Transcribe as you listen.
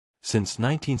Since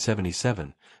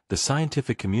 1977, the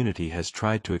scientific community has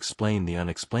tried to explain the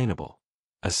unexplainable.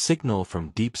 A signal from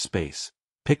deep space,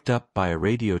 picked up by a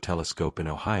radio telescope in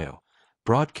Ohio,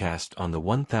 broadcast on the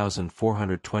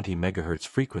 1420 MHz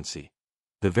frequency,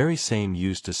 the very same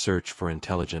used to search for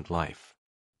intelligent life.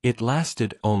 It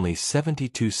lasted only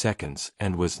 72 seconds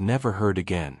and was never heard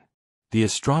again. The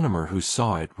astronomer who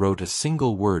saw it wrote a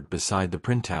single word beside the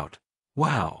printout: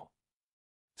 "Wow."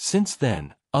 Since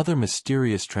then, other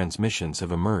mysterious transmissions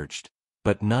have emerged,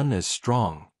 but none as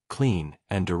strong, clean,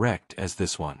 and direct as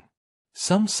this one.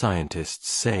 Some scientists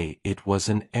say it was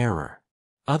an error.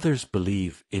 Others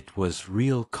believe it was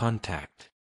real contact.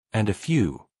 And a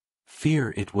few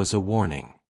fear it was a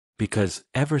warning. Because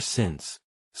ever since,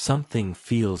 something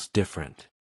feels different.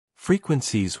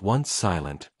 Frequencies once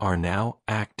silent are now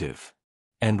active.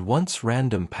 And once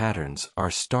random patterns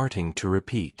are starting to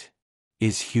repeat.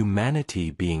 Is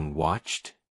humanity being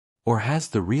watched? Or has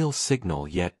the real signal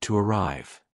yet to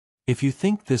arrive? If you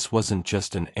think this wasn't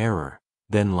just an error,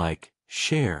 then like,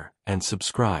 share, and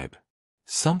subscribe.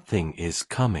 Something is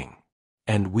coming.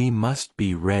 And we must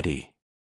be ready.